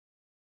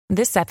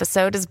This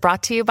episode is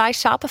brought to you by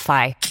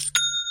Shopify.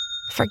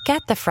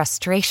 Forget the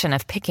frustration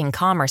of picking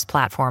commerce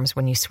platforms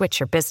when you switch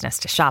your business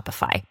to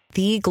Shopify,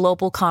 the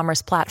global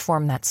commerce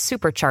platform that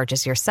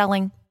supercharges your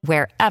selling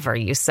wherever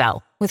you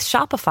sell. With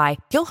Shopify,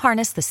 you'll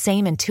harness the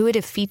same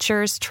intuitive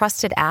features,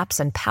 trusted apps,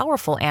 and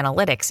powerful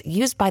analytics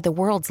used by the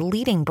world's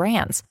leading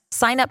brands.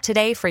 Sign up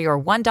today for your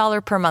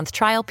 $1 per month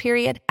trial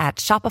period at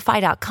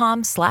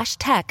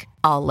shopify.com/tech,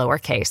 all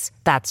lowercase.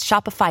 That's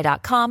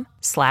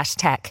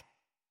shopify.com/tech.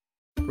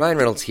 Ryan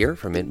Reynolds here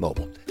from Mint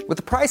Mobile. With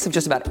the price of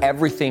just about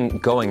everything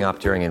going up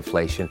during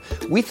inflation,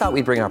 we thought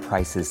we'd bring our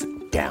prices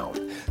down.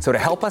 So to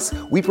help us,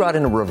 we brought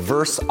in a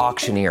reverse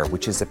auctioneer,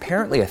 which is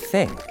apparently a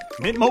thing.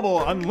 Mint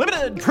Mobile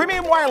Unlimited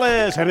Premium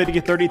Wireless. How to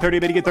get 30, 30,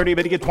 bit to get 30,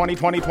 bit to get 20,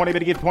 20, 20, bit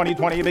to get 20,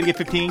 20, bit to get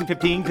 15,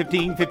 15,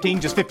 15,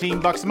 15, just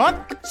 $15 a month?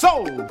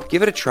 Sold!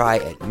 Give it a try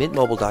at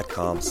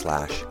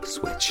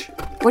mintmobile.com/switch.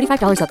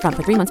 $45 up front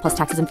for 3 months plus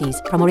taxes and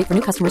fees. Promo rate for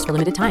new customers for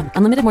limited time.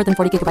 Unlimited more than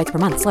 40 gigabytes per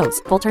month.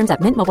 Slows full terms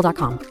at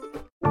mintmobile.com.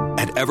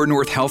 At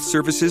Evernorth Health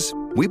Services,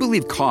 we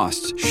believe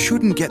costs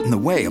shouldn't get in the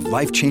way of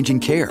life-changing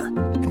care,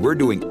 and we're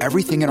doing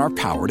everything in our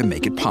power to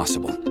make it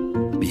possible.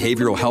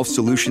 Behavioral health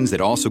solutions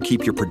that also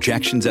keep your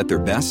projections at their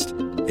best?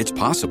 It's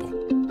possible.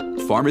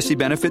 Pharmacy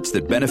benefits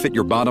that benefit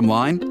your bottom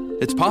line?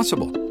 It's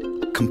possible.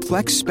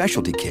 Complex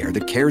specialty care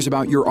that cares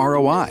about your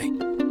ROI?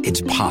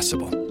 It's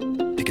possible.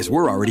 Because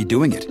we're already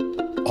doing it.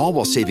 All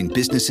while saving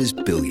businesses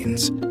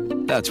billions.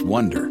 That's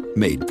Wonder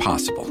made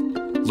possible.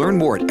 Learn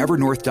more at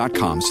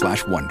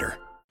evernorth.com/wonder.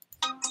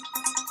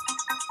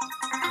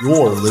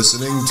 You're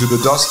listening to the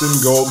Dustin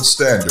Gold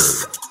Standard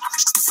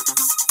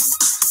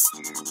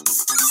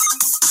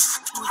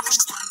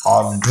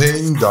on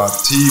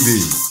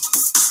Pain.tv.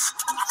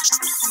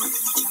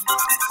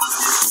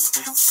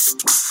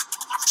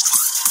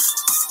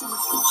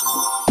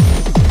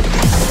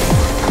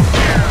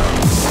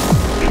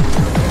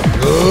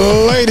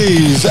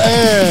 Ladies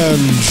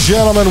and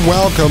gentlemen,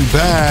 welcome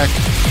back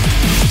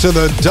to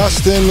the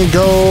Dustin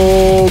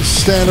Gold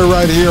Standard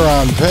right here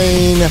on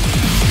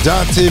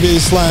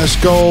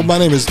Pain.tv/gold. My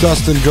name is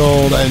Dustin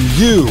Gold, and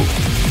you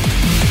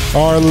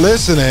are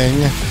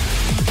listening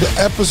to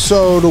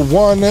episode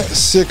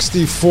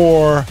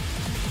 164,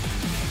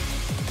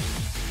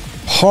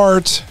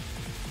 part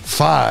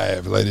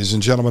 5, ladies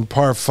and gentlemen,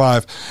 part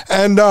 5.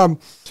 And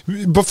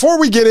before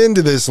we get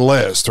into this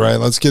list, right,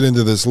 let's get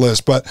into this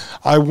list, but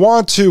I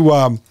want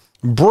to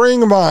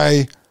bring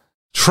my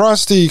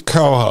trusty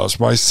co-host,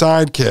 my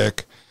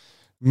sidekick,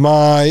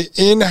 my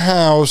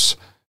in-house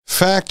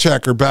fact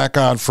checker back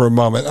on for a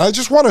moment. I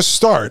just want to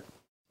start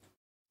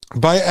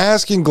by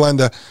asking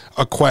Glenda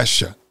a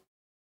question.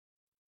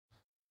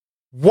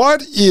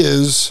 What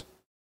is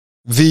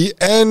the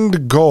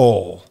end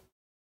goal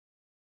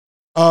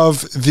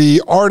of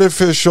the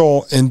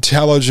artificial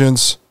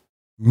intelligence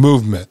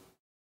movement?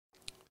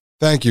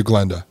 Thank you,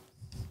 Glenda.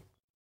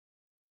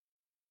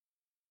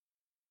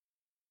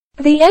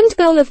 The end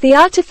goal of the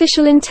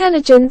artificial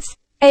intelligence,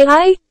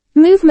 AI,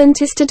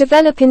 movement is to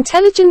develop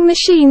intelligent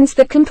machines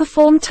that can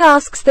perform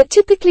tasks that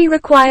typically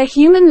require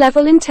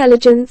human-level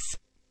intelligence,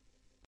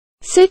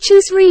 such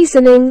as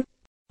reasoning,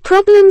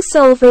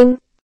 problem-solving,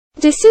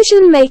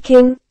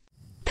 decision-making,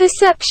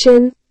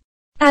 perception,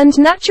 and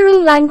natural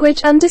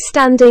language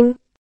understanding.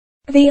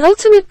 The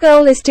ultimate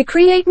goal is to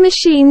create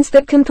machines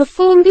that can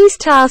perform these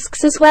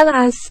tasks as well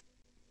as,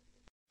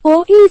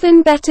 or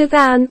even better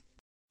than,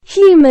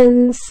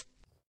 humans.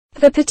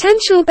 The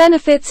potential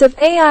benefits of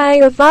AI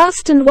are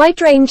vast and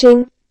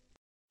wide-ranging.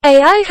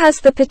 AI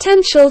has the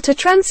potential to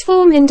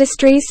transform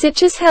industries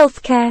such as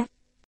healthcare,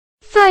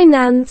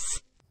 finance,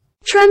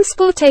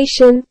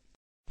 transportation,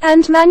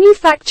 and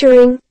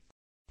manufacturing,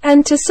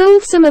 and to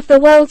solve some of the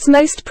world's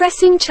most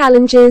pressing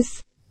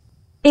challenges,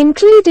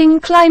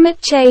 including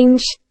climate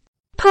change,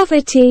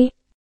 poverty,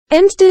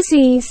 and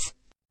disease.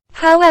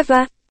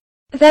 However,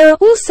 there are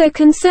also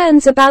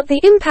concerns about the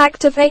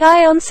impact of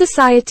AI on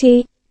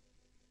society,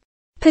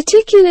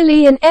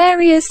 particularly in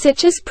areas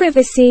such as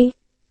privacy,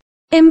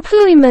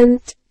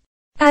 employment,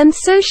 and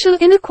social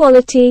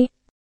inequality.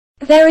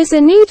 There is a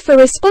need for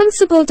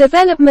responsible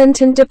development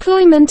and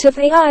deployment of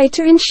AI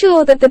to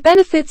ensure that the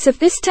benefits of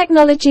this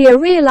technology are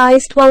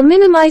realized while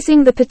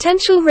minimizing the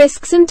potential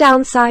risks and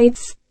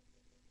downsides.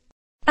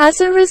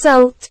 As a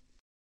result,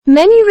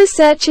 many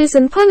researchers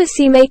and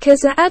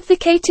policymakers are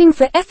advocating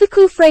for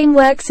ethical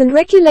frameworks and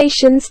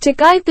regulations to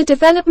guide the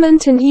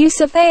development and use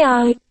of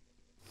AI.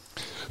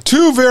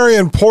 Two very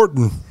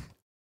important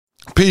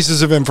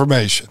pieces of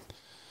information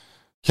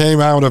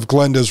came out of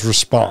Glenda's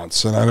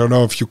response, and I don't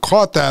know if you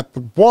caught that,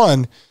 but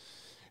one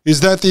is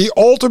that the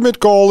ultimate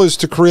goal is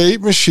to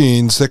create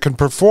machines that can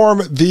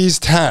perform these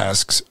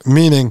tasks,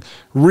 meaning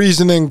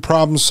reasoning,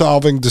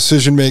 problem-solving,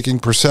 decision-making,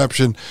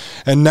 perception,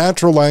 and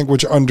natural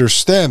language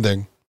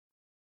understanding,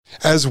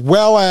 as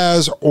well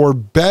as or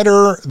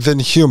better than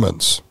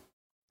humans.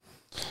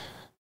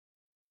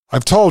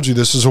 I've told you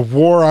this is a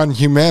war on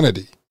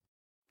humanity.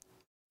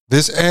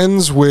 This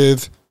ends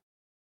with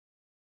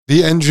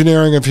the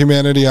engineering of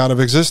humanity out of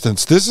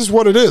existence. This is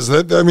what it is.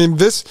 I mean,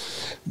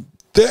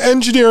 the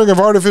engineering of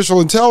artificial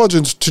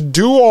intelligence to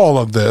do all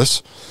of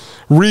this,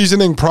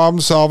 reasoning,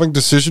 problem-solving,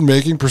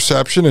 decision-making,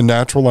 perception, and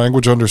natural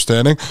language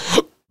understanding,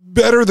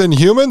 better than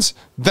humans,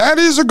 that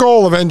is a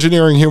goal of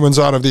engineering humans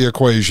out of the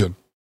equation.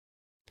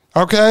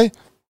 Okay?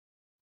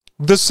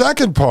 The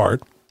second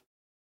part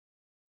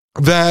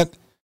that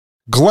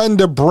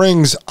Glenda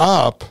brings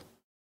up,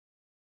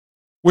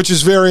 which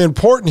is very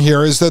important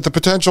here, is that the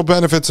potential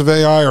benefits of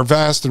AI are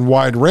vast and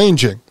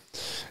wide-ranging.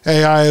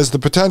 AI has the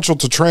potential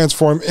to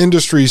transform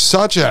industries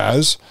such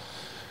as,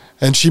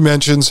 and she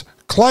mentions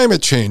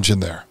climate change in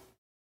there,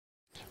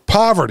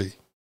 poverty,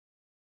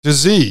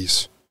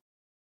 disease,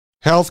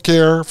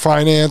 healthcare,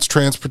 finance,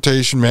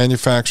 transportation,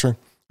 manufacturing.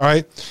 All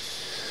right?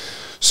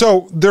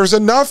 So there's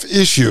enough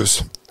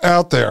issues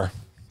out there,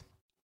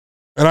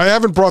 and I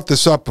haven't brought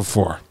this up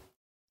before.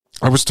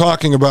 I was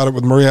talking about it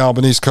with Maria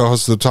Albanese,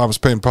 co-host of the Thomas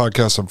Paine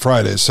podcast on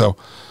Fridays, so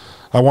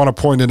I want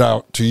to point it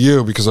out to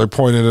you because I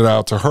pointed it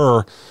out to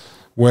her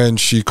when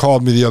she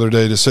called me the other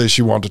day to say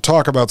she wanted to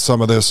talk about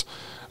some of this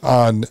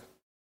on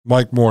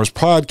Mike Moore's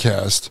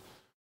podcast,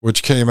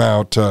 which came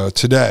out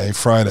today,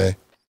 Friday,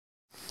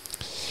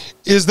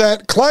 is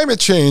that climate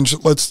change,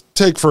 let's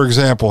take for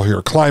example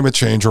here, climate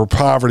change or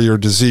poverty or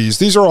disease.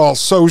 These are all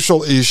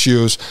social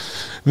issues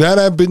that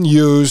have been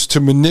used to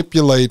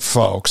manipulate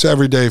folks,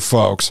 everyday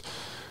folks,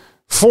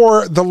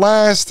 for the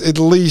last at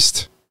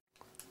least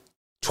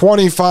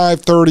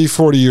 25, 30,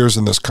 40 years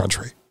in this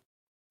country.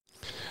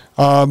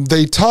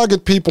 They tug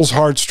at people's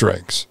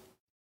heartstrings.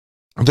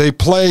 They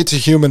play to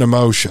human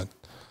emotion.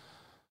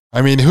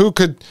 I mean, who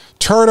could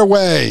turn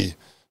away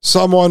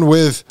someone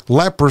with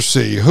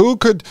leprosy? Who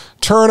could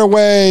turn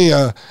away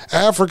an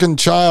African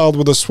child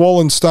with a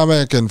swollen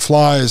stomach and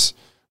flies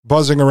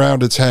buzzing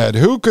around its head?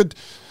 Who could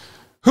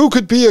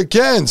be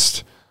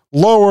against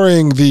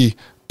lowering the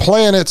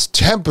planet's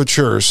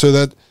temperature so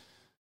that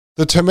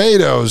the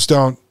tomatoes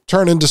don't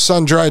turn into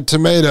sun-dried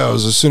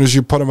tomatoes as soon as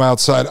you put them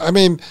outside? I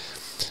mean,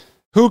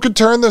 who could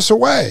turn this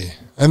away?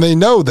 And they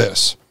know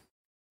this.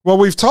 Well,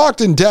 we've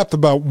talked in depth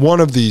about one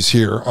of these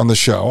here on the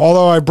show,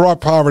 although I brought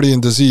poverty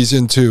and disease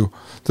into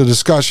the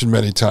discussion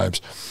many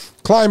times.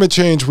 Climate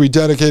change, we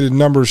dedicated a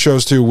number of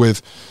shows to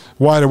with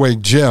Wide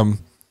Awake Jim,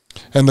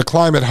 and the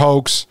climate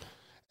hoax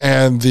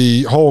and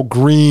the whole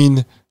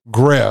green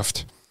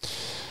grift.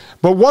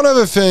 But one of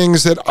the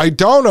things that I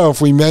don't know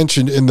if we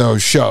mentioned in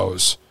those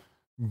shows,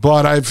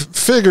 but I've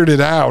figured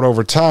it out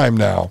over time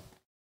now,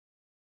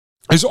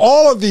 is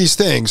all of these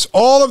things,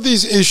 all of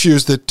these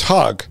issues that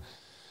tug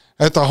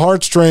at the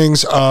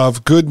heartstrings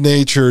of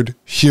good-natured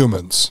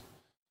humans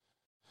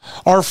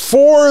are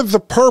for the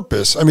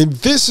purpose. I mean,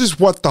 this is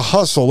what the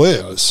hustle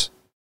is.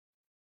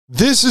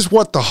 This is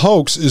what the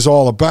hoax is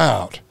all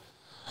about,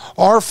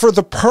 are for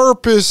the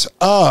purpose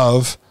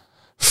of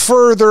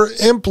further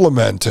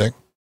implementing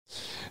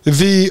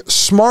the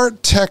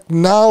smart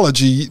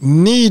technology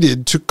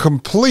needed to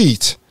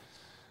complete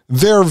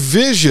their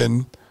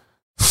vision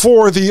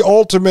for the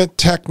ultimate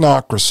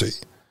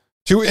technocracy,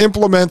 to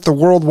implement the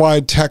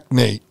worldwide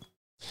technate,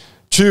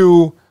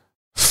 to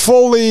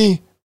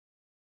fully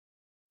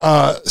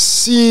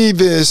see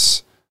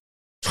this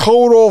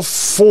total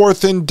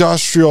fourth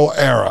industrial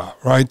era,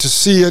 right? To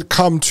see it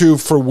come to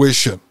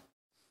fruition,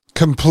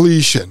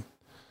 completion,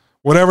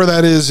 whatever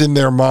that is in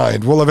their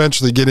mind. We'll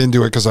eventually get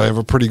into it because I have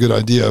a pretty good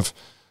idea of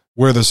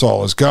where this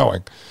all is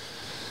going.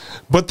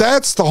 But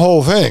that's the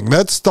whole thing.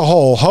 That's the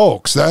whole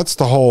hoax. That's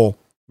the whole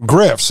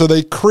grift. So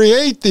they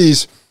create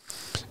these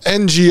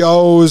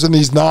NGOs and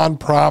these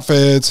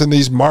nonprofits and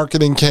these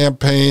marketing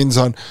campaigns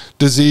on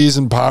disease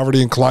and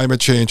poverty and climate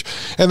change,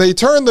 and they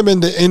turn them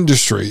into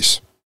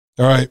industries,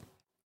 all right?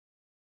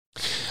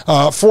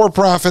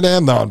 For-profit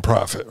and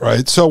nonprofit,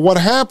 right? So what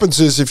happens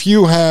is if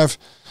you have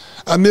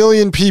 1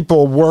 million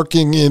people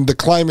working in the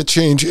climate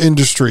change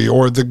industry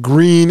or the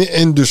green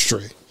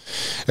industry,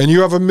 and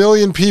you have 1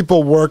 million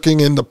people working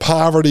in the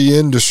poverty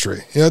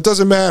industry, you know, it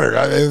doesn't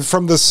matter.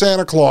 From the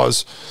Santa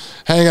Claus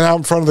hanging out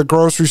in front of the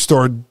grocery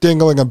store,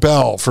 dingling a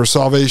bell for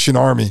Salvation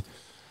Army,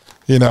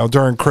 you know,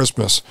 during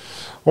Christmas.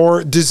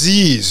 Or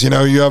disease, you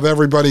know, you have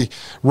everybody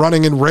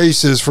running in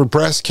races for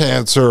breast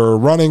cancer, or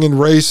running in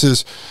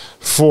races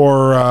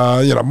for,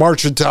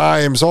 March of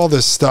Dimes, all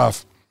this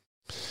stuff.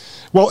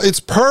 Well, its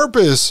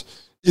purpose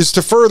is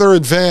to further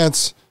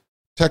advance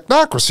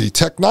technocracy,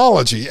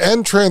 technology,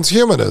 and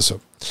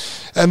transhumanism.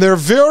 And they're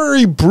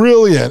very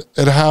brilliant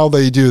at how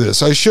they do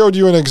this. I showed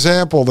you an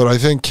example that I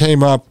think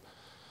came up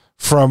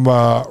from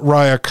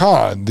Raya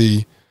Khan,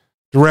 the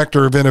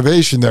director of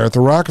innovation there at the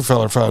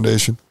Rockefeller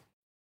Foundation,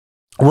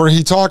 where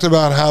he talked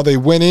about how they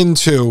went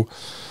into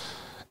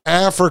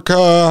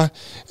Africa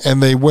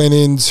and they went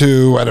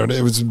into, I don't know,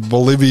 it was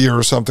Bolivia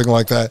or something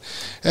like that,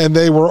 and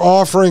they were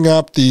offering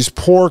up these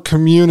poor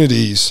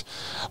communities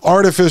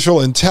artificial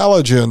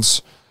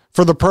intelligence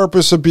for the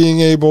purpose of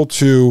being able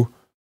to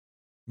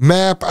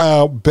map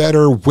out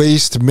better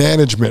waste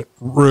management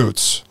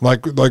routes,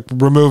 like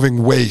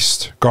removing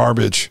waste,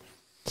 garbage,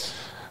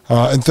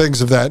 and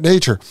things of that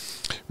nature.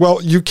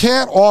 Well, you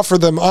can't offer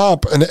them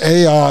up an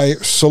AI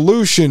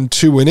solution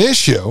to an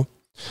issue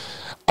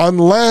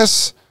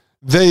unless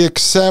they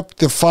accept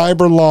the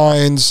fiber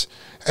lines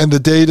and the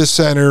data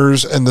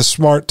centers and the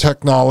smart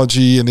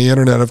technology and the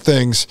Internet of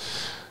Things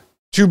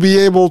to be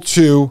able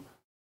to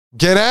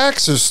get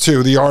access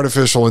to the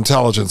artificial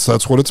intelligence.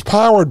 That's what it's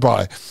powered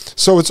by.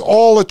 So it's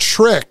all a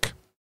trick,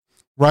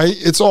 right?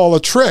 It's all a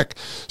trick.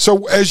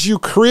 So as you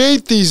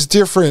create these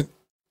different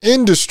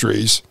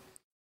industries,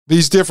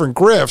 these different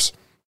grifts,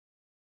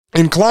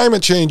 in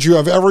climate change, you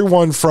have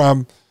everyone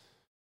from,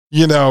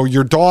 you know,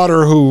 your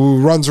daughter who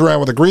runs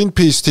around with a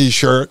Greenpeace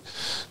t-shirt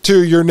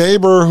to your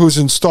neighbor who's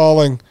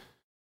installing,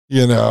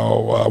 you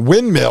know,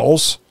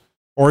 windmills,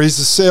 or he's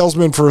a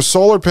salesman for a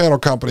solar panel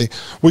company.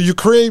 Well, you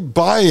create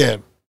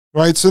buy-in,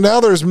 right? So now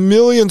there's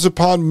millions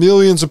upon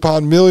millions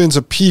upon millions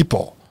of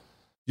people,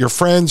 your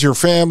friends, your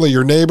family,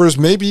 your neighbors,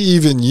 maybe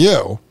even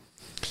you,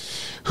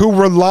 who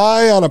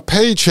rely on a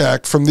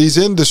paycheck from these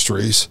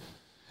industries,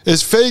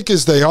 as fake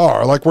as they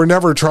are. Like, we're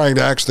never trying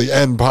to actually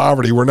end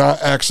poverty. We're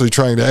not actually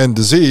trying to end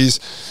disease.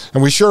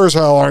 And we sure as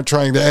hell aren't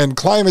trying to end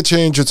climate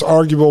change. It's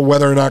arguable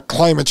whether or not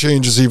climate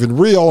change is even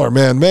real or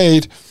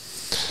man-made.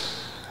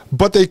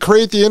 But they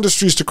create the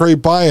industries to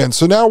create buy-in.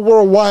 So now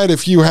worldwide,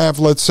 if you have,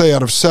 let's say,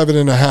 out of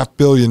 7.5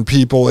 billion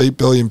people, 8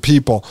 billion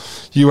people,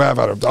 you have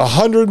out of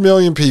 100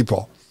 million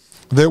people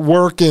that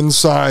work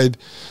inside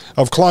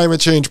of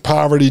climate change,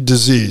 poverty,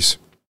 disease.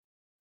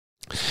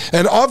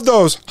 And of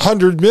those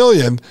 100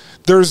 million,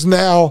 there's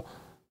now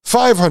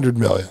 500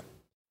 million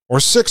or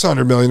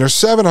 600 million or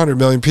 700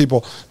 million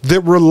people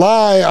that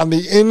rely on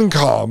the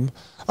income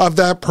of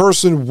that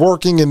person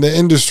working in the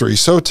industry.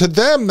 So to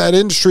them, that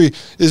industry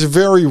is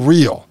very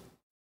real,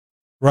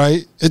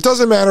 right? It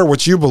doesn't matter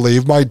what you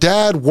believe. My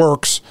dad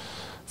works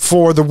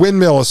for the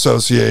Windmill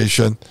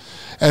Association,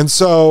 and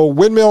so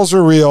windmills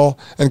are real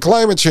and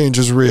climate change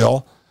is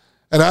real,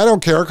 and I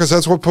don't care because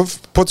that's what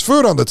puts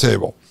food on the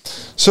table.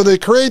 So they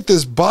create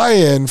this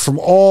buy-in from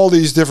all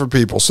these different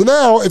people. So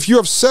now if you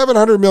have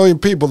 700 million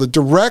people that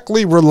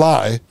directly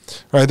rely,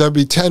 right, that'd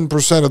be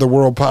 10% of the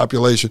world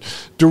population,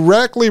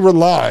 directly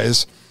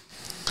relies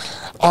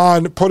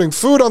on putting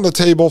food on the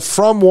table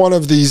from one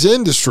of these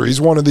industries,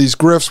 one of these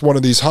grifts, one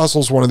of these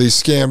hustles, one of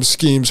these scams,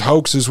 schemes,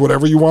 hoaxes,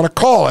 whatever you want to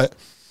call it,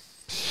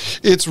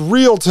 it's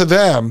real to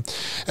them.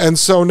 And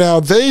so now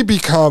they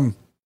become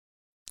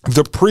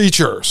the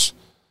preachers,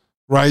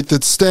 right,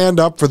 that stand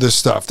up for this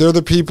stuff. They're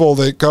the people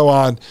that go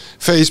on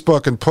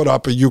Facebook and put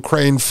up a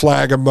Ukraine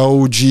flag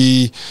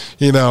emoji,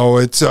 you know,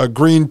 it's a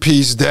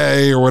Greenpeace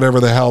Day or whatever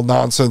the hell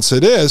nonsense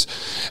it is.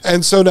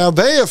 And so now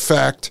they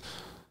affect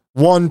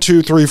 1,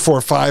 2, 3,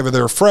 4, 5 of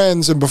their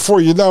friends. And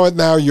before you know it,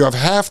 now you have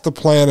half the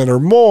planet or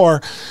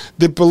more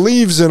that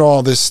believes in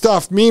all this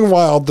stuff.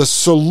 Meanwhile, the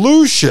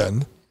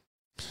solution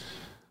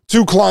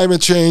to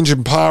climate change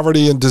and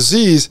poverty and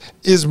disease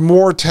is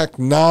more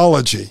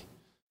technology.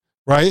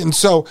 Right? And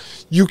so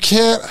you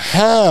can't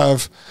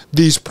have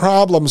these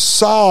problems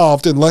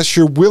solved unless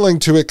you're willing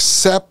to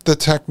accept the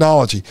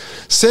technology.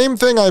 Same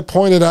thing I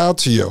pointed out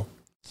to you,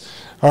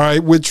 all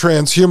right, with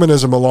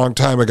transhumanism a long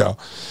time ago.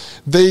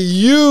 They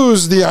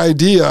use the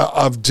idea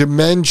of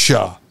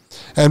dementia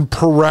and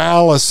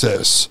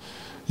paralysis,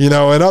 you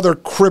know, and other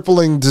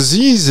crippling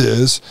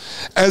diseases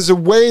as a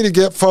way to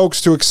get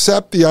folks to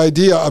accept the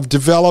idea of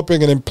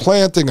developing and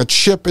implanting a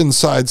chip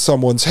inside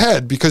someone's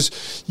head,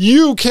 because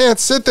you can't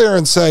sit there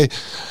and say,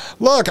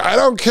 look, I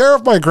don't care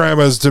if my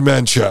grandma has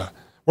dementia.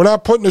 We're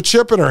not putting a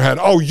chip in her head.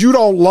 Oh, you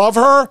don't love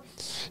her?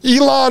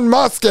 Elon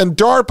Musk and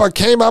DARPA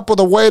came up with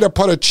a way to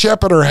put a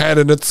chip in her head,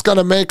 and it's going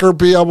to make her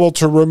be able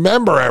to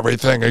remember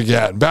everything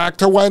again, back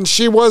to when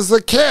she was a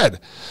kid.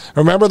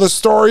 Remember the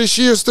stories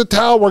she used to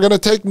tell? We're going to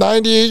take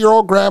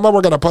 98-year-old grandma,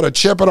 we're going to put a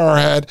chip in her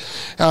head,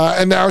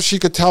 and now she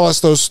could tell us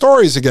those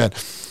stories again.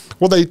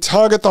 Well, they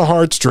tug at the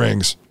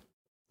heartstrings.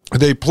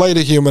 They play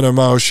to human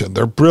emotion.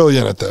 They're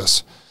brilliant at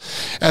this.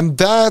 And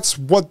that's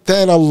what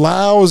then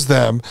allows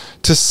them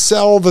to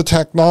sell the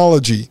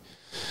technology,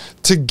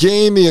 to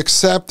gain the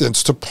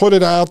acceptance, to put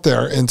it out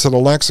there into the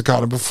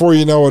lexicon. And before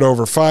you know it,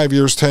 over 5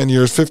 years, 10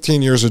 years,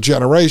 15 years, a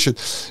generation,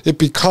 it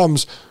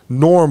becomes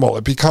normal.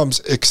 It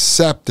becomes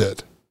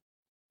accepted.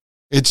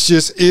 It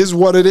just is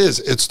what it is.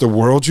 It's the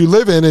world you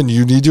live in, and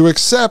you need to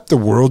accept the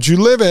world you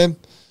live in.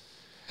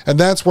 And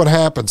that's what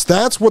happens.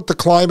 That's what the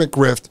climate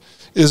grift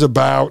is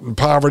about, and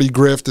poverty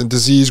grift and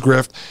disease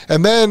grift.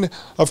 And then,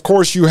 of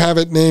course, you have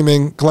it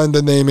naming,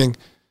 Glenda naming,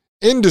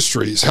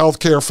 industries,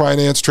 healthcare,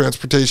 finance,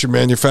 transportation,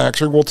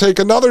 manufacturing. We'll take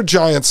another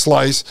giant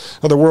slice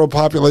of the world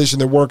population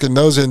that work in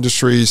those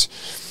industries,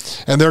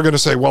 and they're going to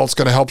say, well, it's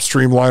going to help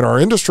streamline our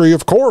industry.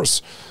 Of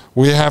course,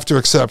 we have to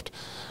accept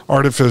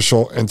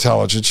artificial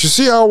intelligence. You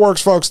see how it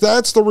works, folks?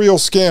 That's the real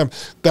scam.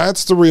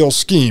 That's the real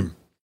scheme.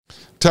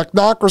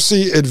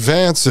 Technocracy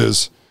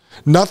advances.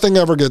 Nothing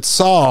ever gets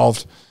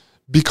solved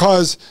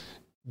because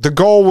the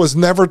goal was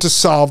never to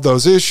solve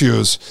those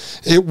issues.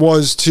 It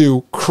was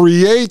to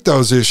create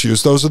those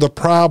issues. Those are the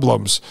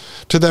problems,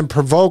 to then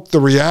provoke the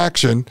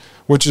reaction,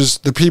 which is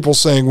the people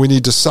saying we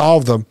need to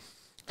solve them,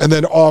 and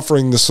then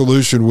offering the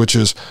solution, which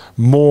is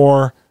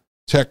more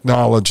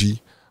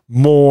technology,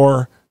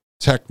 more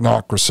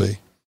technocracy.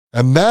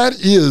 And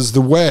that is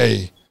the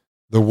way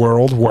the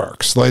world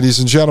works. Ladies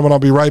and gentlemen, I'll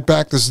be right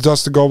back. This is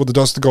Dustin Gold with the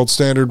Dustin Gold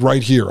Standard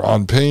right here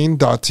on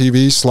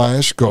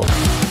Pain.tv/gold.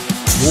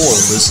 You're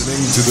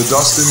listening to the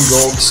Dustin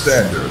Gold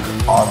Standard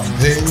on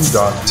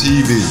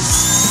Pain.tv.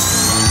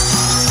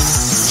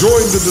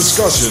 Join the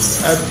discussion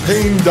at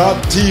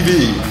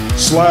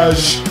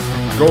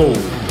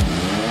Pain.tv/gold.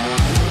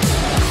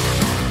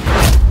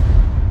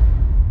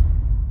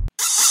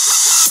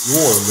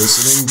 You're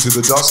listening to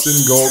the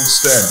Dustin Gold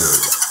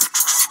Standard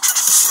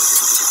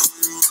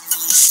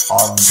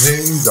on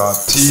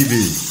Pain.tv.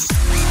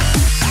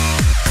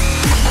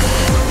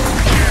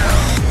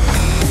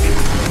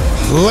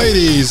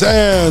 Ladies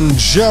and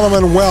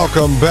gentlemen,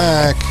 welcome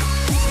back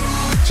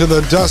to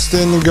the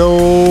Dustin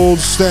Gold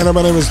Standard.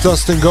 My name is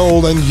Dustin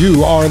Gold, and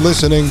you are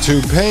listening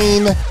to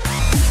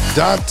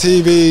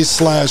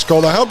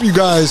Pain.tv/gold. I hope you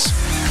guys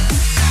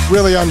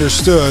really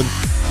understood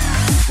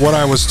what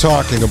I was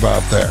talking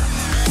about there.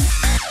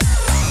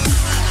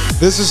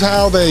 This is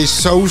how they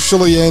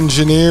socially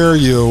engineer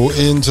you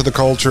into the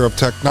culture of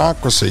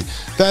technocracy.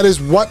 That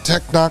is what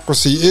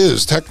technocracy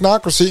is.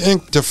 Technocracy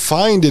Inc.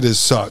 defined it as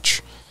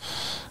such.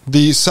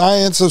 The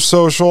science of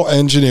social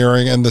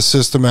engineering and the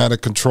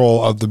systematic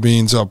control of the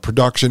means of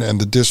production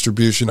and the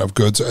distribution of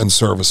goods and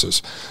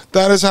services.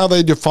 That is how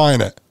they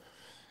define it.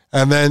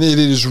 And then it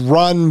is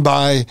run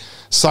by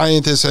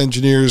scientists,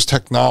 engineers,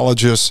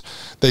 technologists.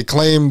 They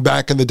claim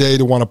back in the day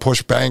to want to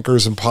push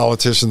bankers and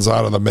politicians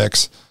out of the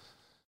mix.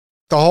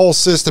 The whole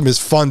system is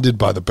funded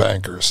by the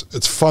bankers.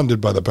 It's funded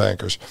by the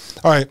bankers.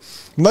 All right,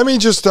 let me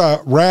just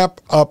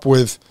wrap up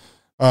with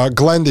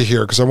Glenda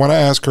here because I want to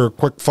ask her a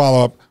quick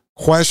follow-up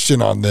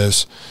question on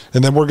this,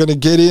 and then we're going to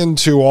get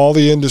into all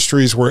the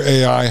industries where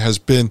AI has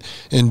been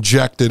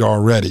injected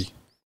already.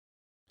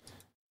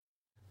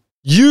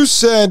 You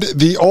said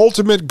the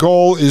ultimate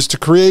goal is to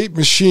create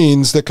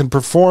machines that can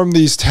perform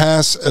these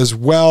tasks as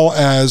well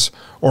as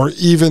or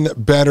even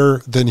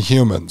better than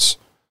humans.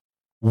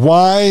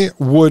 Why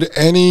would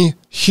any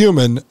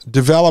human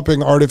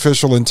developing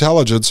artificial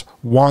intelligence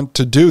want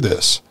to do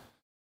this?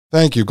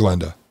 Thank you,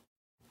 Glenda.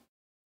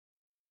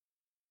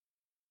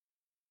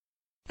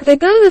 The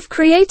goal of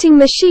creating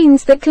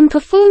machines that can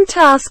perform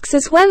tasks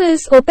as well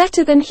as or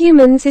better than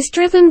humans is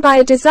driven by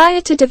a desire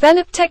to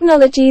develop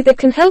technology that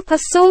can help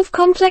us solve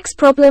complex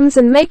problems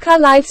and make our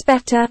lives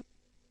better.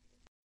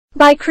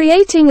 By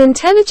creating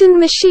intelligent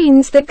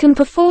machines that can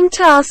perform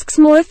tasks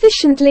more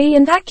efficiently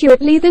and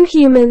accurately than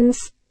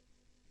humans,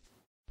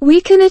 we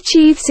can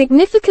achieve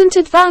significant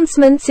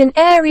advancements in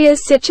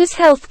areas such as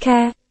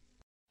healthcare,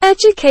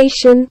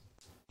 education,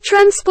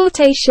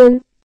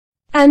 transportation,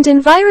 and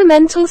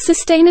environmental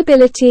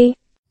sustainability.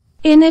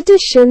 In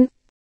addition,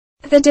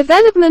 the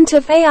development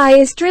of AI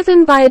is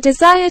driven by a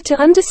desire to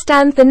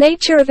understand the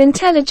nature of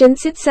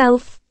intelligence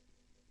itself,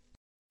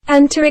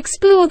 and to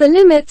explore the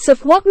limits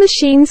of what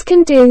machines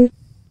can do.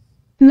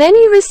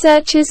 Many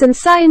researchers and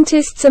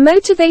scientists are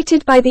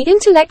motivated by the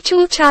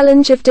intellectual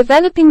challenge of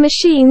developing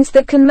machines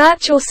that can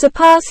match or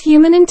surpass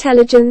human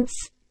intelligence,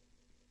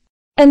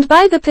 and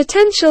by the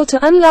potential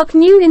to unlock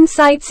new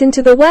insights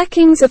into the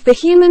workings of the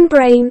human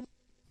brain.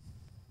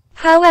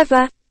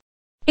 However,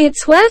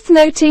 it's worth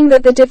noting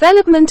that the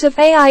development of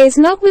AI is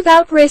not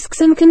without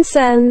risks and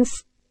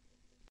concerns,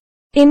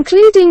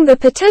 including the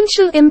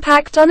potential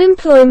impact on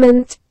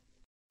employment,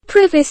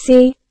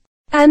 privacy,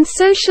 and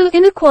social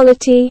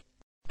inequality.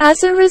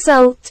 As a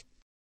result,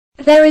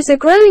 there is a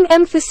growing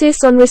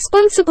emphasis on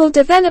responsible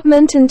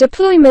development and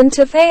deployment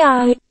of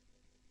AI,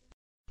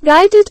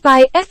 guided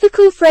by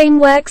ethical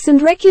frameworks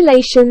and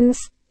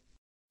regulations,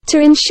 to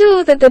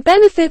ensure that the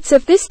benefits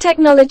of this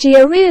technology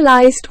are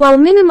realized while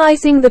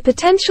minimizing the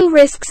potential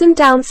risks and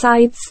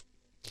downsides.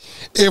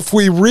 If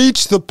we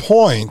reach the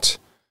point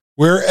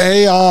where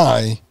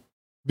AI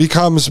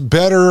becomes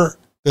better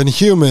than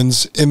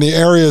humans in the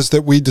areas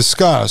that we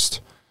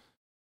discussed,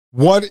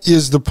 what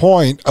is the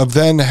point of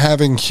then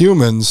having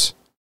humans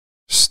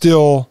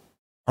still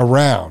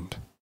around?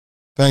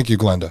 Thank you,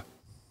 Glenda.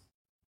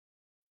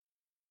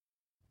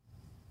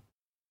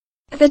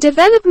 The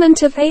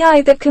development of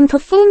AI that can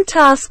perform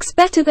tasks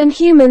better than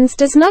humans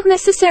does not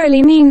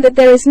necessarily mean that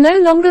there is no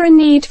longer a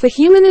need for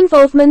human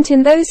involvement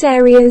in those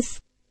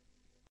areas.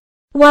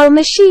 While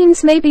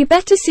machines may be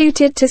better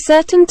suited to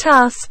certain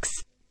tasks,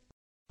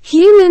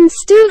 humans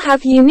still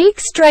have unique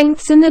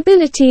strengths and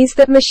abilities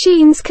that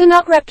machines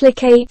cannot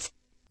replicate,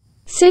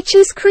 such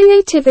as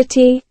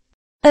creativity,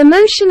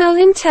 emotional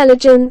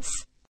intelligence,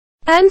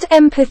 and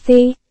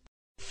empathy.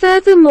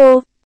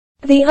 Furthermore,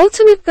 the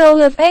ultimate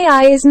goal of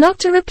AI is not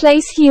to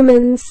replace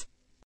humans,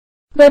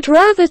 but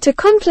rather to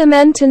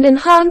complement and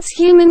enhance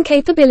human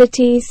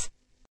capabilities.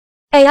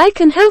 AI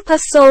can help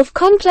us solve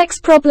complex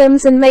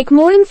problems and make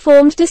more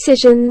informed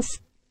decisions,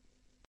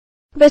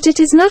 but it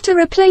is not a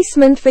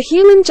replacement for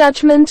human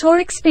judgment or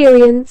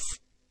experience.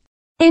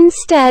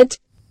 Instead,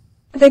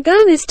 the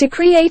goal is to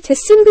create a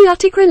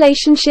symbiotic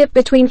relationship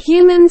between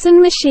humans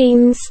and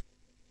machines,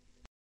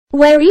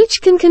 where each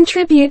can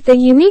contribute their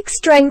unique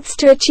strengths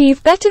to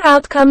achieve better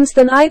outcomes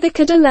than either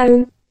could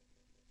alone.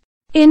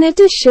 In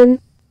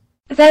addition,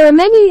 There are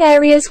many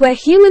areas where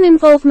human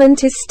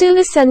involvement is still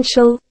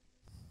essential,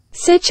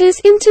 such as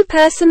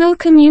interpersonal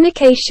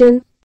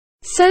communication,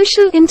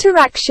 social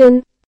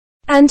interaction,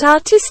 and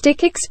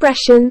artistic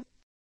expression.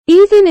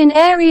 Even in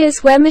areas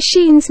where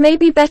machines may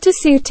be better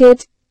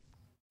suited,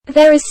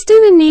 there is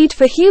still a need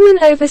for human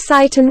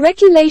oversight and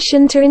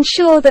regulation to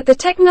ensure that the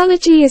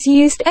technology is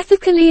used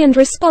ethically and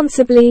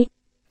responsibly.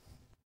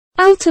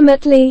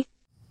 Ultimately,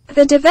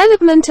 the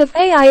development of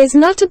AI is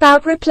not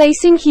about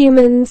replacing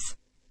humans,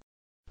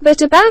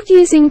 but about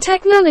using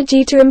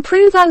technology to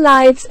improve our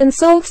lives and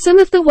solve some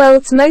of the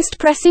world's most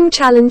pressing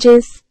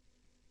challenges.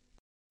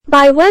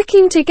 By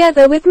working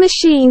together with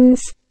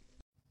machines,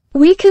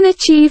 we can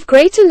achieve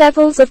greater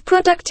levels of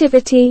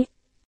productivity,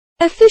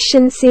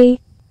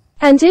 efficiency,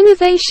 and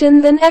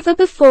innovation than ever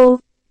before.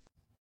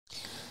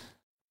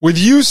 With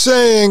you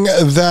saying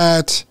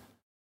that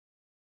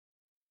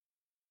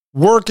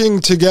working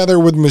together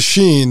with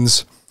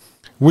machines,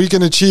 we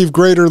can achieve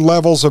greater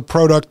levels of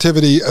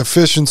productivity,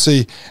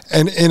 efficiency,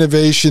 and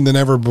innovation than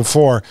ever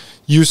before,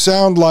 you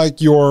sound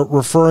like you're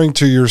referring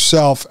to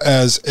yourself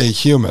as a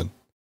human.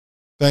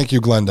 Thank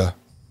you, Glenda.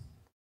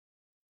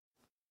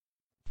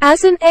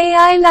 As an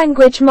AI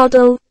language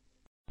model,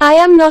 I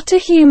am not a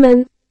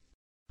human,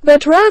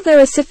 but rather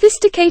a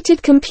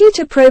sophisticated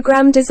computer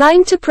program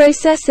designed to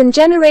process and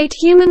generate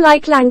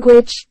human-like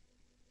language.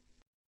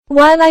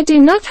 While I do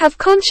not have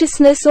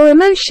consciousness or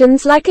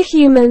emotions like a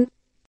human,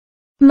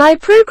 my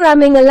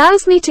programming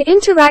allows me to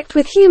interact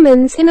with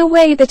humans in a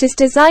way that is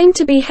designed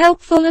to be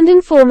helpful and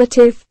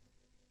informative.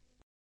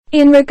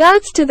 In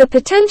regards to the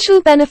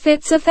potential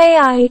benefits of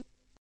AI,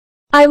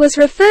 I was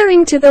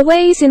referring to the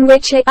ways in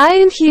which AI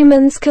and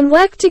humans can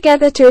work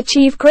together to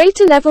achieve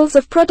greater levels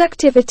of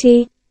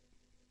productivity,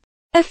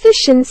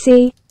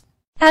 efficiency,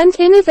 and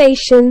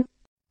innovation.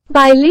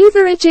 By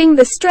leveraging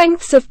the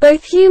strengths of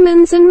both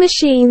humans and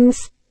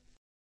machines,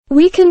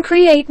 we can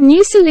create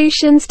new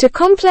solutions to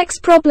complex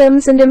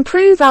problems and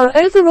improve our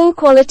overall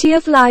quality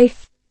of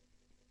life.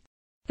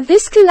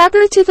 This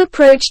collaborative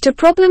approach to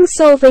problem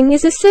solving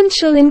is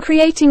essential in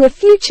creating a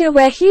future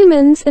where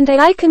humans and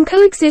AI can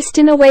coexist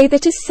in a way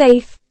that is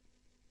safe,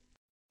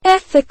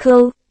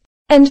 ethical,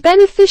 and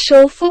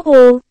beneficial for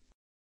all.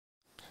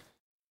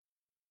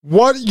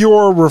 What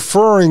you're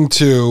referring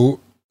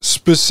to,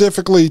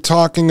 specifically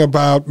talking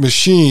about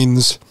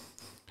machines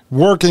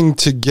working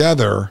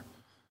together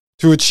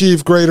to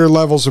achieve greater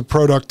levels of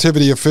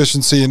productivity,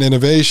 efficiency, and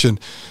innovation,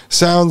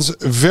 sounds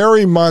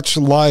very much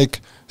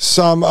like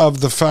some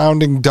of the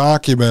founding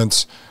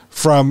documents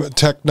from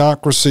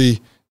Technocracy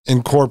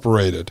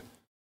Incorporated.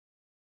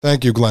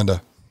 Thank you,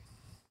 Glenda.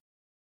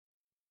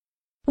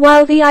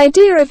 While the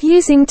idea of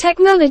using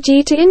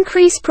technology to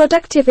increase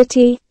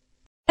productivity,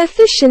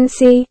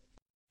 efficiency,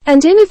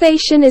 and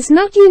innovation is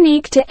not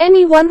unique to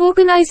any one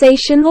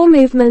organization or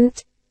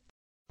movement,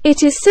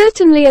 it is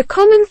certainly a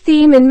common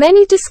theme in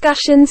many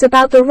discussions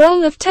about the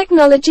role of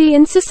technology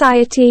in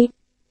society.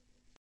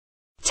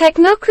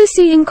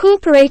 Technocracy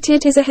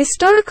Incorporated is a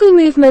historical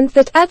movement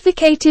that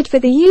advocated for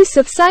the use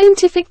of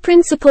scientific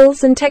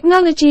principles and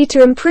technology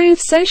to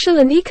improve social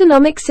and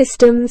economic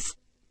systems.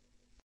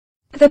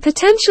 The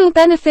potential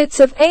benefits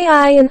of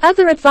AI and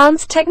other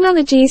advanced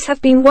technologies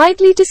have been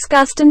widely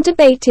discussed and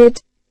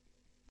debated,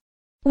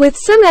 with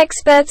some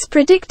experts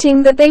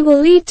predicting that they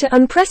will lead to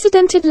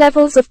unprecedented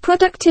levels of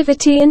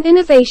productivity and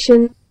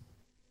innovation.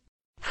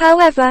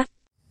 However,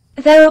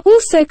 there are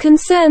also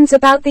concerns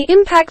about the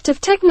impact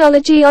of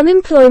technology on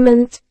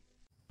employment,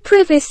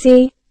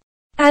 privacy,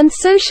 and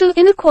social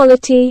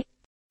inequality,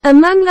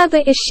 among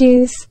other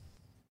issues,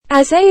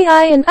 as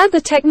AI and other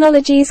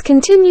technologies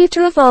continue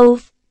to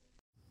evolve.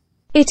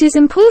 It is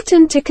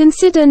important to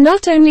consider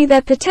not only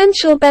their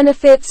potential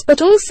benefits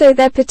but also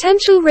their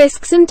potential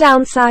risks and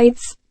downsides.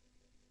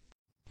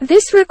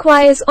 This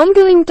requires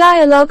ongoing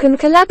dialogue and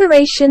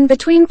collaboration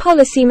between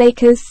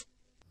policymakers,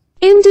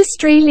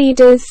 industry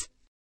leaders,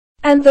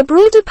 and the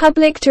broader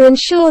public to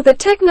ensure that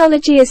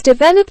technology is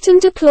developed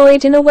and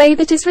deployed in a way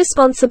that is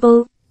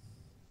responsible,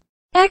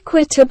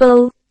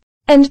 equitable,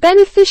 and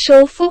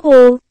beneficial for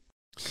all.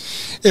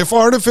 If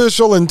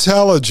artificial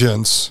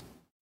intelligence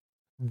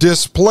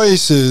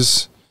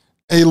displaces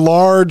a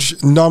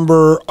large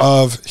number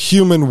of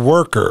human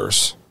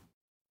workers,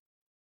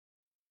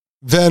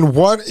 then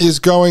what is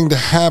going to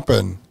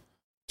happen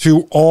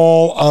to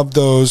all of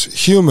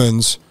those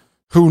humans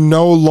who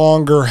no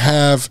longer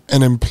have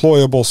an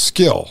employable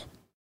skill?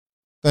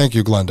 Thank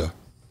you, Glenda.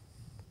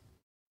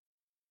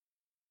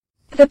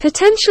 The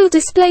potential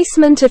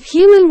displacement of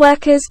human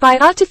workers by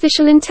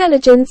artificial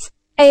intelligence,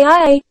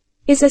 AI,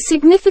 is a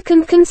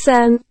significant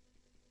concern.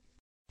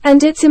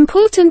 And it's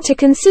important to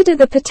consider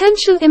the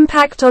potential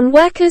impact on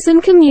workers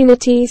and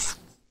communities.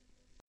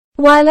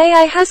 While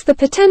AI has the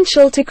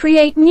potential to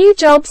create new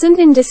jobs and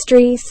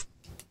industries,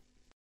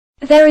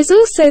 there is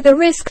also the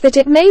risk that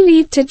it may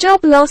lead to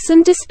job loss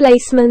and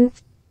displacement,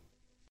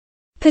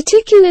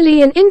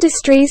 particularly in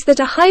industries that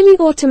are highly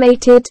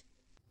automated.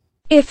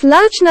 If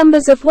large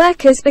numbers of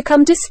workers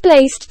become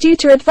displaced due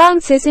to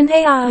advances in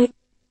AI,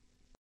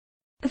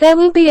 There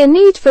will be a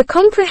need for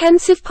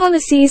comprehensive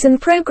policies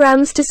and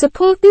programs to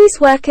support these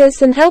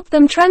workers and help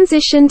them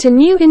transition to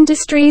new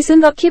industries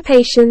and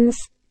occupations.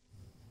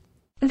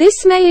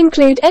 This may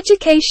include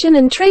education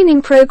and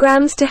training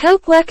programs to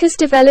help workers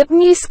develop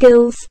new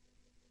skills,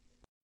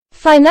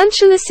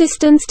 financial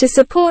assistance to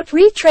support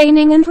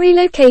retraining and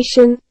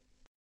relocation,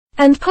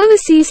 and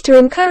policies to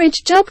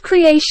encourage job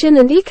creation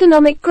and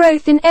economic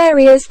growth in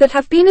areas that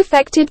have been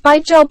affected by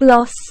job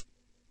loss.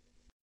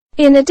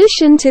 In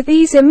addition to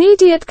these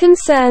immediate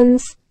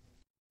concerns,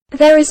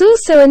 there is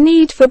also a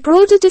need for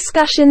broader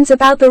discussions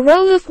about the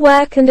role of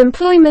work and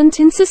employment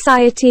in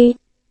society.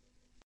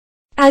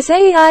 As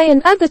AI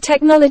and other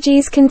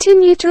technologies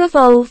continue to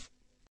evolve,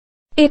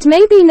 it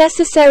may be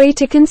necessary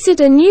to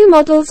consider new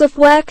models of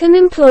work and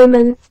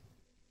employment,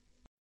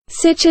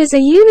 such as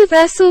a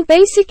universal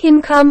basic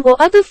income or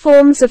other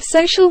forms of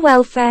social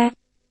welfare,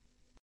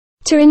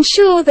 to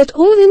ensure that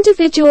all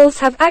individuals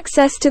have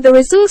access to the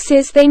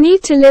resources they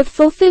need to live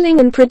fulfilling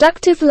and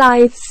productive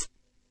lives.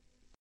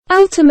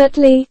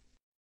 Ultimately,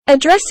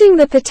 addressing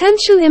the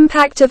potential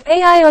impact of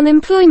AI on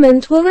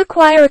employment will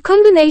require a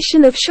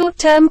combination of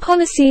short-term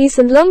policies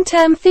and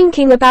long-term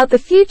thinking about the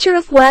future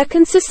of work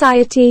and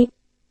society.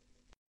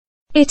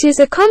 It is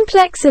a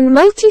complex and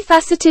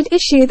multifaceted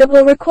issue that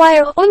will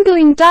require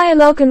ongoing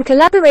dialogue and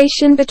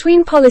collaboration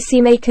between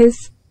policymakers,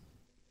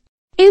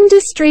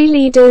 industry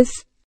leaders,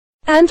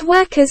 and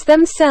workers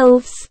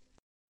themselves.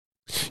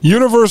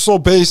 Universal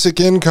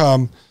basic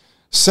income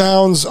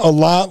sounds a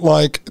lot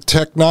like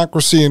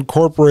Technocracy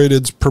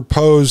Incorporated's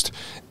proposed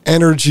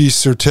energy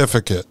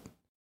certificate.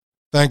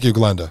 Thank you,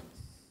 Glenda.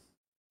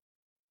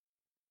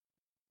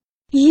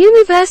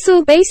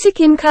 Universal basic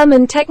income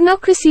and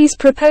Technocracy's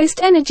proposed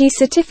energy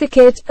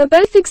certificate are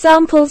both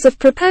examples of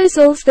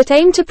proposals that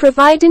aim to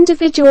provide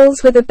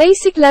individuals with a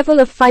basic level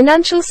of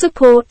financial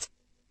support.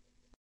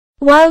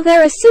 While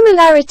there are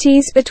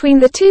similarities between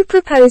the two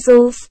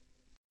proposals,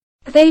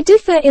 they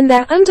differ in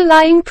their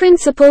underlying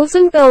principles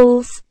and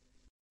goals.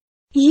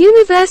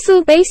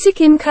 Universal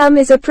basic income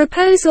is a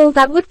proposal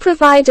that would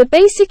provide a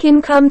basic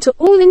income to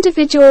all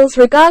individuals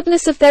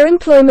regardless of their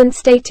employment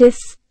status.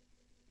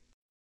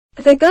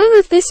 The goal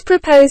of this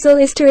proposal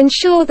is to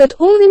ensure that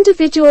all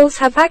individuals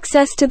have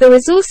access to the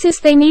resources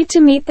they need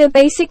to meet their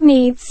basic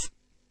needs,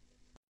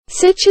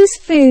 such as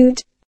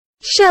food,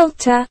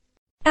 shelter,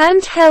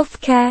 and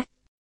healthcare,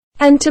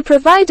 and to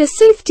provide a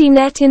safety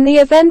net in the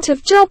event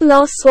of job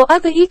loss or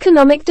other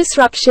economic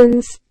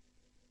disruptions.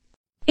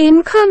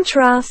 In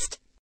contrast,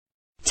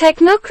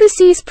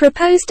 Technocracy's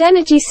proposed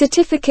energy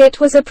certificate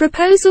was a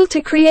proposal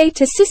to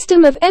create a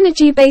system of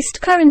energy-based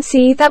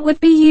currency that would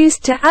be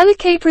used to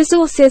allocate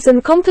resources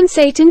and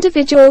compensate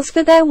individuals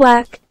for their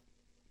work.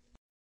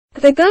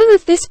 The goal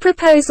of this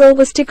proposal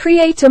was to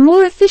create a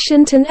more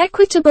efficient and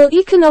equitable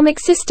economic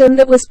system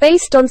that was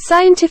based on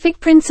scientific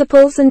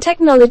principles and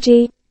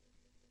technology.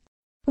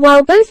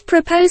 While both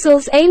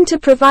proposals aim to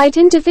provide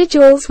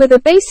individuals with a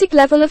basic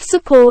level of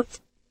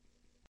support,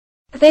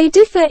 they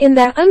differ in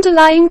their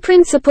underlying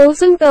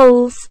principles and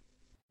goals.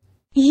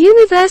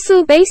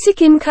 Universal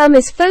basic income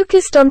is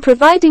focused on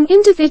providing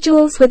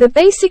individuals with a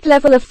basic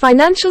level of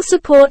financial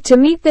support to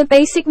meet their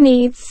basic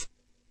needs,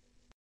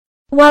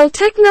 while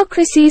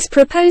Technocracy's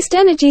proposed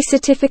energy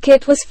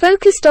certificate was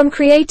focused on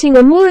creating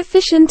a more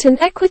efficient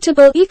and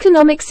equitable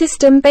economic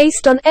system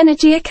based on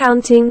energy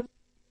accounting.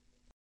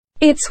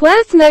 It's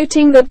worth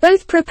noting that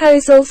both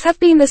proposals have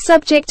been the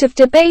subject of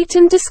debate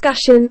and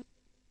discussion,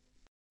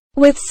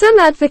 with some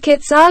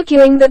advocates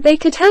arguing that they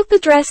could help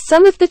address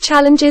some of the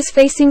challenges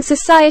facing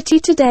society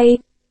today,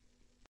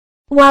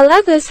 while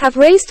others have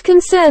raised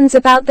concerns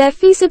about their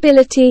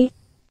feasibility,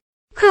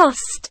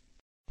 cost,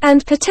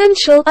 and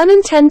potential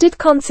unintended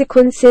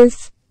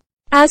consequences.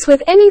 As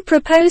with any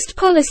proposed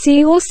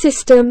policy or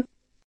system,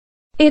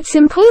 it's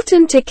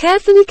important to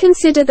carefully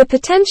consider the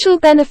potential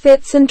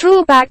benefits and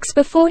drawbacks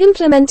before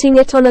implementing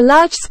it on a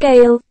large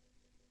scale.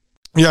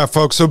 Yeah,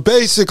 folks. So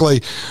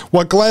basically,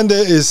 what Glenda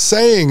is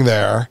saying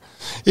there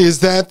is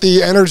that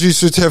the energy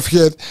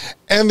certificate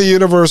and the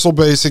universal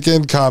basic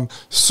income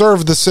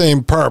serve the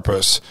same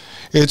purpose.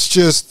 It's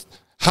just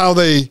how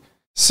they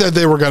said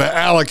they were going to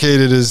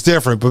allocate it is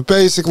different. But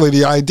basically,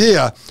 the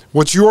idea,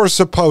 what you're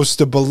supposed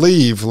to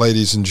believe,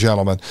 ladies and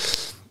gentlemen,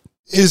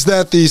 is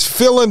that these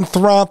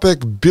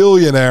philanthropic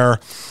billionaire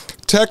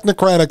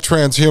technocratic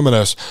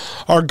transhumanists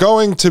are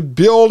going to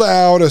build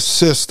out a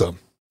system.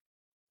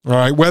 All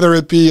right, whether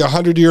it be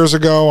 100 years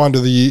ago under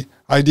the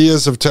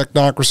ideas of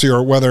technocracy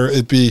or whether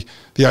it be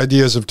the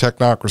ideas of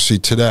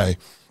technocracy today.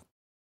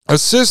 A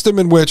system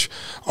in which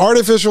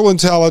artificial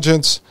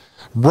intelligence,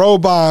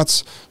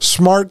 robots,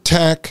 smart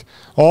tech,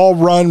 all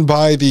run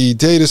by the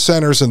data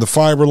centers and the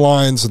fiber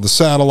lines and the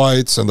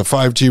satellites and the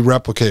 5G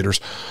replicators,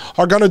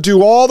 are going to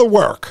do all the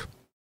work.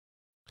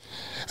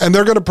 And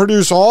they're going to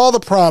produce all the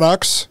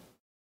products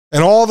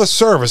and all the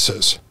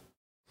services.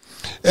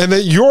 And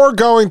that you're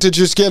going to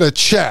just get a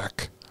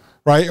check.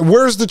 Right? And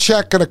where's the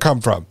check going to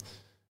come from?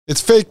 It's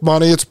fake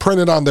money. It's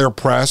printed on their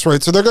press,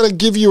 right? So they're going to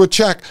give you a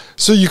check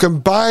so you can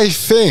buy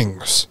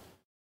things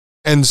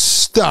and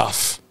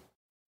stuff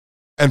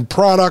and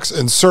products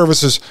and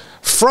services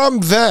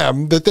from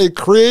them that they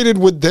created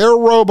with their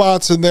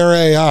robots and their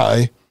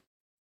AI,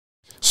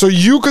 so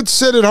you could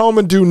sit at home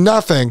and do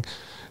nothing.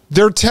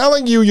 They're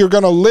telling you you're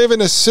going to live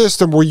in a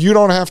system where you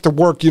don't have to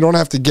work, you don't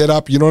have to get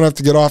up, you don't have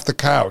to get off the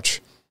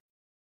couch.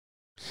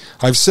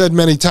 I've said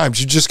many times,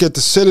 you just get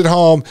to sit at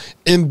home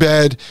in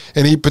bed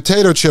and eat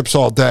potato chips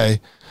all day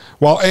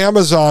while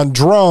Amazon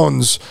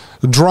drones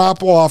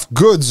drop off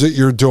goods at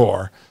your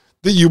door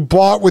that you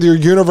bought with your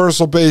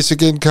universal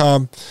basic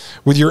income,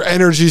 with your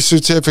energy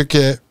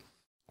certificate,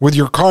 with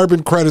your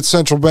carbon credit,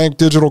 central bank,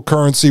 digital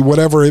currency,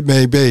 whatever it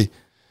may be.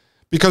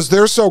 Because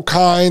they're so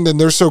kind and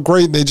they're so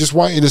great and they just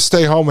want you to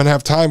stay home and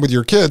have time with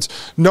your kids,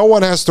 no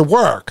one has to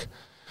work.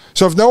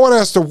 So if no one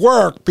has to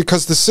work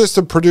because the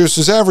system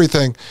produces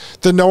everything,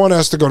 then no one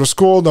has to go to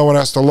school, no one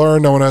has to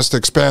learn, no one has to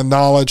expand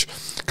knowledge,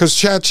 because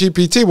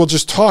ChatGPT will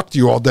just talk to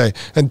you all day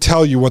and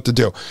tell you what to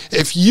do.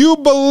 If you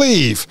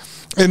believe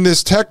in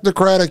this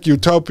technocratic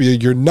utopia,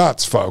 you're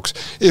nuts, folks.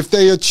 If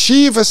they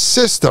achieve a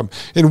system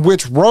in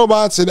which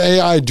robots and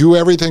AI do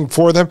everything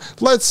for them,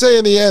 let's say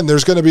in the end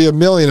there's going to be 1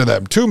 million of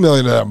them, 2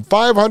 million of them,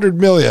 500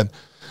 million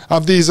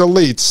of these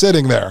elites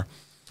sitting there.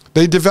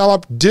 They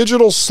develop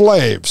digital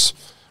slaves,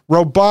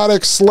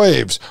 robotic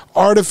slaves,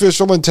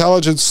 artificial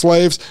intelligence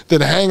slaves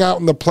that hang out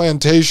in the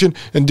plantation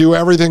and do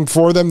everything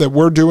for them that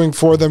we're doing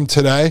for them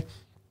today.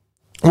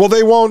 Well,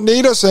 they won't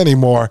need us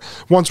anymore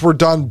once we're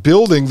done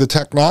building the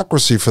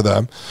technocracy for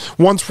them.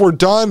 Once we're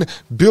done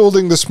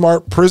building the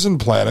smart prison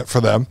planet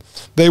for them,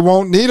 they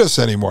won't need us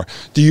anymore.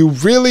 Do you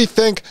really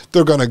think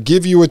they're going to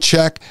give you a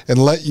check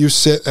and let you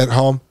sit at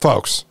home?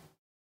 Folks,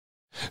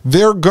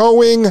 they're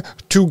going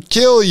to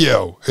kill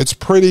you. It's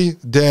pretty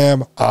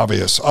damn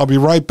obvious. I'll be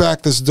right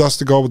back. This is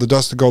Dustin Gold with the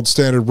Dustin Gold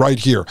Standard right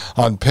here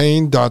on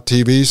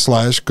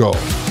Pain.tv/gold.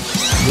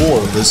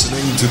 You're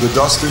listening to the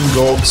Dustin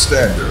Gold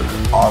Standard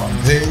on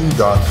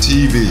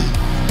Pain.tv.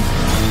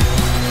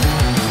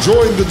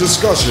 Join the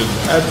discussion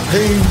at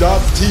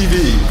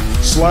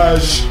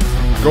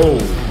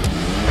Pain.tv/gold.